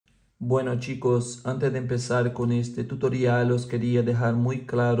Bueno chicos, antes de empezar con este tutorial os quería dejar muy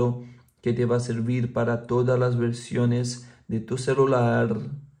claro que te va a servir para todas las versiones de tu celular.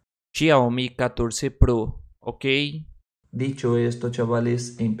 Xiaomi 14 Pro, ¿ok? Dicho esto,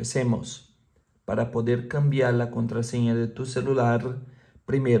 chavales, empecemos. Para poder cambiar la contraseña de tu celular,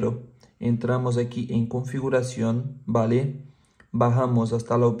 primero entramos aquí en configuración, ¿vale? Bajamos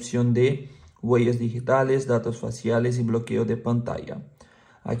hasta la opción de huellas digitales, datos faciales y bloqueo de pantalla.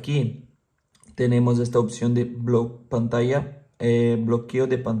 Aquí tenemos esta opción de bloqueo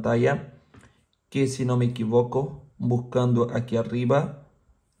de pantalla, que si no me equivoco, buscando aquí arriba,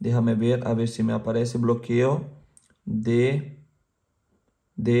 déjame ver a ver si me aparece bloqueo de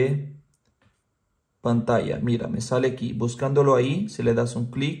pantalla. Mira, me sale aquí, buscándolo ahí, si le das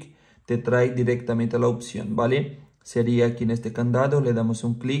un clic, te trae directamente a la opción, ¿vale? Sería aquí en este candado, le damos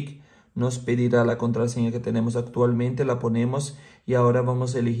un clic, nos pedirá la contraseña que tenemos actualmente, la ponemos y ahora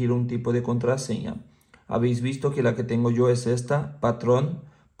vamos a elegir un tipo de contraseña. Habéis visto que la que tengo yo es esta, patrón.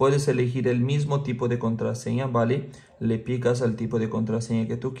 Puedes elegir el mismo tipo de contraseña, ¿vale? Le picas al tipo de contraseña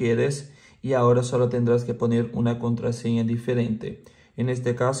que tú quieres y ahora solo tendrás que poner una contraseña diferente. En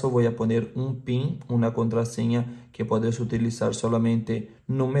este caso voy a poner un PIN, una contraseña que puedes utilizar solamente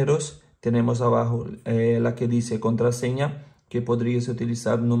números. Tenemos abajo la que dice contraseña, que podrías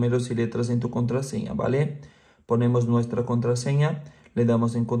utilizar números y letras en tu contraseña, ¿vale? Ponemos nuestra contraseña, le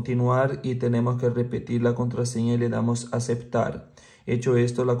damos en continuar y tenemos que repetir la contraseña y le damos aceptar. Hecho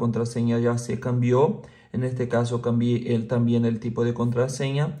esto, la contraseña ya se cambió. En este caso cambié también el tipo de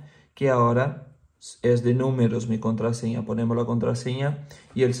contraseña, que ahora es de números mi contraseña. Ponemos la contraseña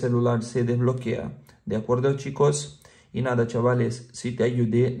y el celular se desbloquea. ¿De acuerdo, chicos? Y nada, chavales, si te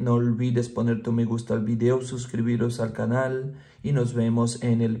ayudé, no olvides poner tu me gusta al video, suscribiros al canal y nos vemos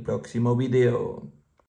en el próximo video.